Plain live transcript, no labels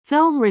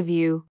Film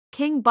Review,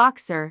 King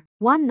Boxer,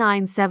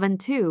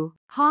 1972,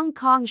 Hong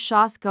Kong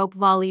Shawscope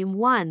Volume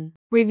 1.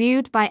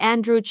 Reviewed by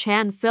Andrew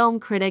Chan, Film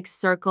Critics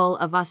Circle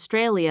of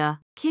Australia.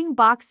 King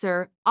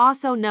Boxer,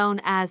 also known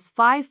as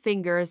Five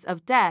Fingers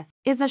of Death,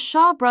 is a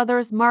Shaw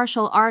Brothers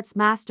martial arts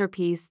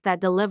masterpiece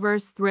that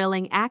delivers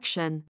thrilling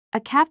action,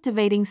 a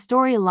captivating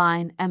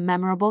storyline, and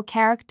memorable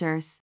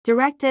characters.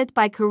 Directed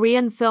by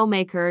Korean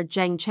filmmaker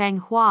Jang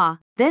Chang-hwa,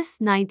 this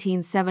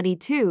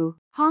 1972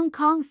 Hong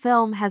Kong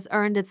film has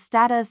earned its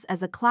status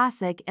as a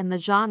classic in the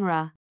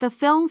genre. The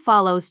film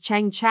follows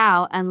Cheng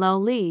Chow and Lo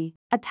Li,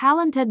 a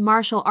talented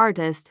martial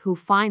artist who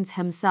finds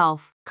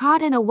himself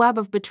caught in a web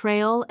of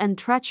betrayal and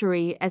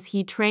treachery as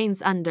he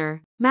trains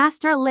under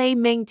Master Lei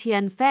Ming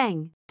Tian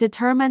Feng.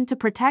 Determined to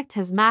protect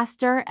his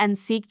master and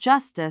seek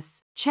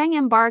justice, Cheng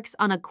embarks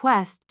on a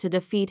quest to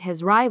defeat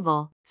his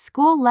rival,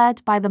 school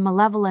led by the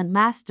malevolent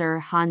master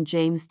Han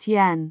James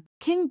Tien.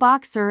 King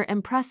Boxer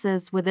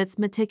impresses with its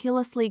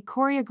meticulously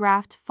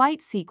choreographed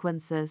fight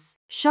sequences,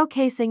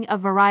 showcasing a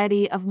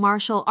variety of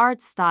martial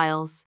arts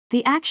styles.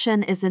 The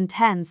action is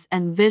intense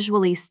and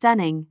visually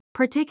stunning,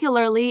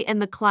 particularly in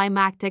the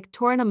climactic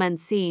tournament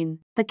scene.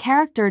 The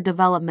character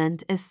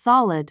development is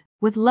solid,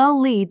 with Lo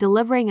Li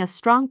delivering a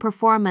strong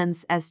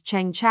performance as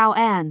Cheng Chow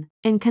An.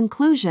 In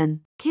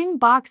conclusion, King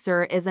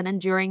Boxer is an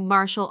enduring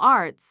martial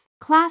arts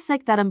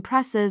classic that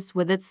impresses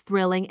with its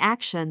thrilling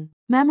action,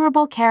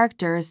 memorable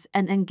characters,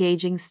 and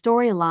engaging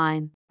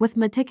storyline. With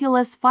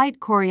meticulous fight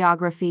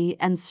choreography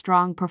and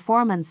strong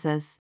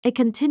performances, it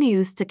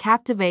continues to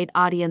captivate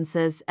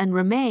audiences and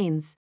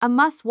remains a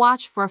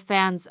must-watch for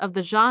fans of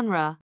the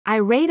genre. I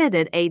rated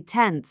it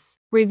 8/10.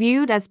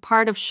 Reviewed as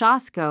part of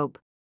Shawscope.